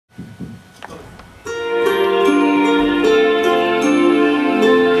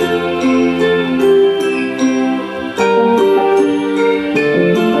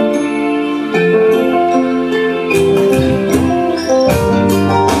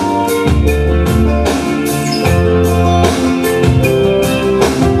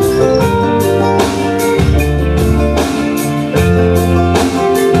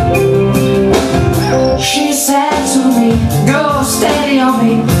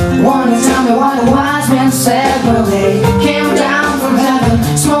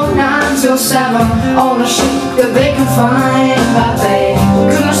All the shit that they could find, but they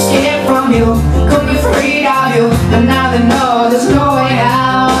couldn't escape from you, couldn't be freed of you. And now they know there's no way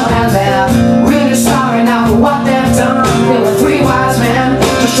out, and they're really sorry now for what they've done. They were three wise men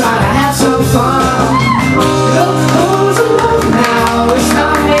just trying to have some fun. Look who's alone now, it's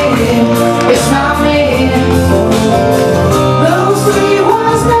not me, it's not me. Those three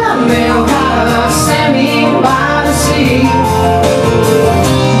wise men, they'll kind of send me by the sea.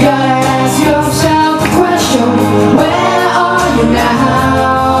 Gotta ask yourself the question, where are you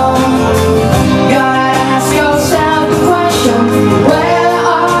now? Gotta ask yourself the question, where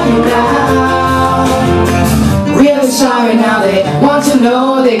are you now? Really sorry now, they want to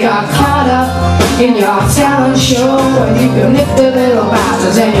know they got caught up in your talent show, and you can nip the little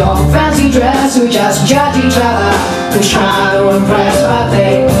bastards in your fancy dress who just judge each other, who's trying to impress, but they